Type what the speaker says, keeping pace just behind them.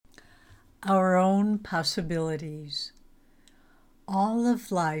Our own possibilities. All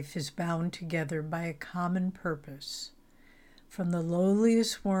of life is bound together by a common purpose. From the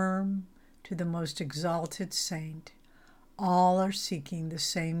lowliest worm to the most exalted saint, all are seeking the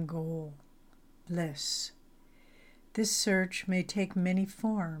same goal, bliss. This search may take many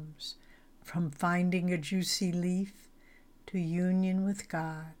forms, from finding a juicy leaf to union with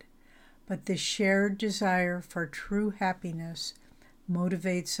God, but the shared desire for true happiness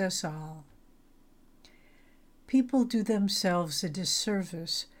motivates us all. People do themselves a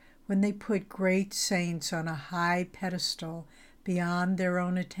disservice when they put great saints on a high pedestal beyond their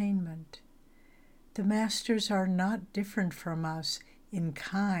own attainment. The masters are not different from us in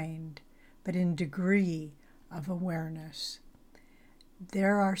kind, but in degree of awareness.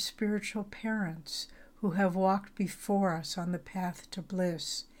 There are spiritual parents who have walked before us on the path to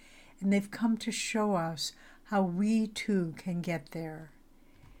bliss, and they've come to show us how we too can get there.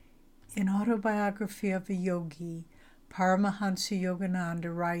 In Autobiography of a Yogi, Paramahansa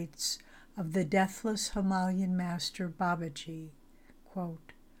Yogananda writes of the deathless Himalayan master Babaji,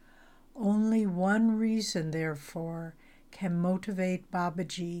 quote, "Only one reason, therefore, can motivate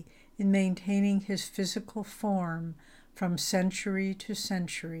Babaji in maintaining his physical form from century to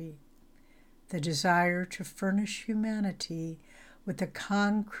century: the desire to furnish humanity with a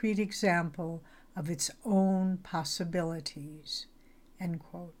concrete example of its own possibilities." End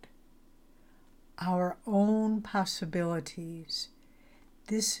quote. Our own possibilities.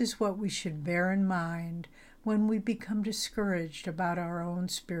 This is what we should bear in mind when we become discouraged about our own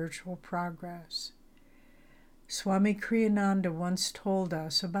spiritual progress. Swami Kriyananda once told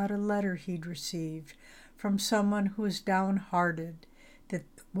us about a letter he'd received from someone who was downhearted that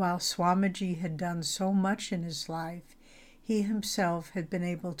while Swamiji had done so much in his life, he himself had been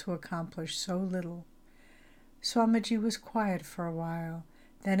able to accomplish so little. Swamiji was quiet for a while,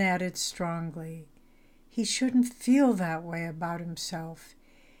 then added strongly, "He shouldn't feel that way about himself.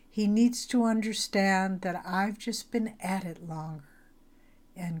 He needs to understand that I've just been at it longer."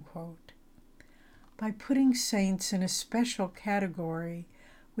 End quote. By putting saints in a special category,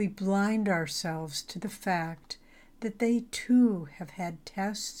 we blind ourselves to the fact that they too have had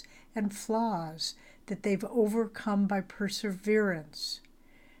tests and flaws that they've overcome by perseverance.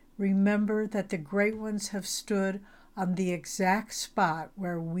 Remember that the great ones have stood on the exact spot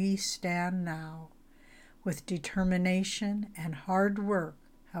where we stand now. With determination and hard work,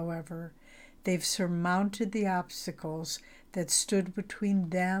 however, they've surmounted the obstacles that stood between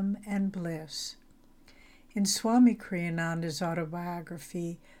them and bliss. In Swami Kriyananda's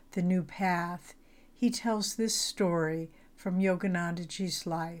autobiography, The New Path, he tells this story from Yoganandaji's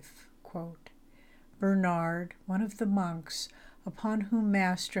life, quote, "Bernard, one of the monks, upon whom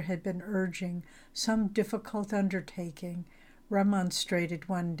Master had been urging some difficult undertaking, remonstrated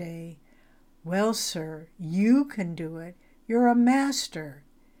one day, 'Well, sir, you can do it. You're a master.'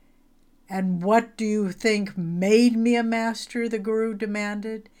 'And what do you think made me a master?' the Guru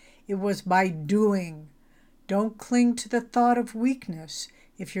demanded. 'It was by doing. Don't cling to the thought of weakness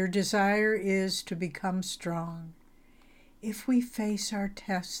if your desire is to become strong.' If we face our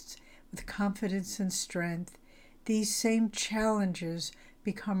tests with confidence and strength, these same challenges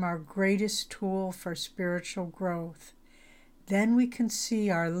become our greatest tool for spiritual growth. Then we can see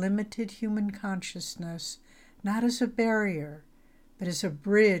our limited human consciousness not as a barrier, but as a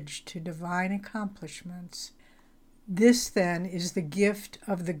bridge to divine accomplishments. This, then, is the gift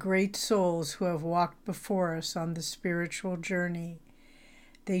of the great souls who have walked before us on the spiritual journey.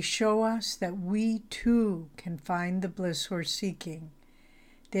 They show us that we, too, can find the bliss we're seeking.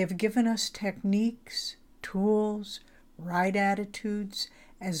 They have given us techniques, tools, right attitudes,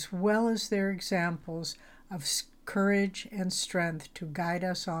 as well as their examples of courage and strength to guide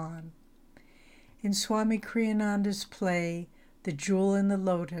us on. In Swami Kriyananda's play, The Jewel in the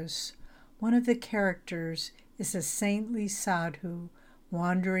Lotus, one of the characters is a saintly sadhu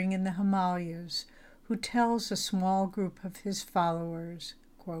wandering in the Himalayas who tells a small group of his followers,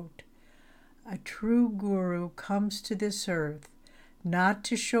 quote, "A true guru comes to this earth not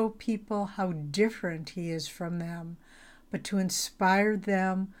to show people how different he is from them, but to inspire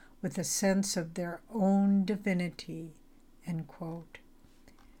them with a sense of their own divinity." End quote.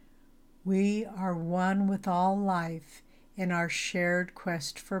 We are one with all life in our shared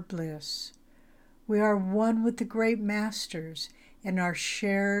quest for bliss. We are one with the great masters in our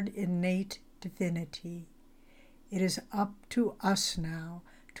shared innate divinity. It is up to us now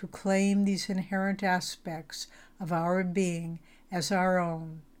to claim these inherent aspects of our being as our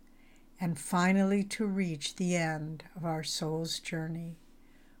own, and finally to reach the end of our soul's journey.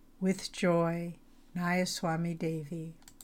 With joy, Nayaswami Devi.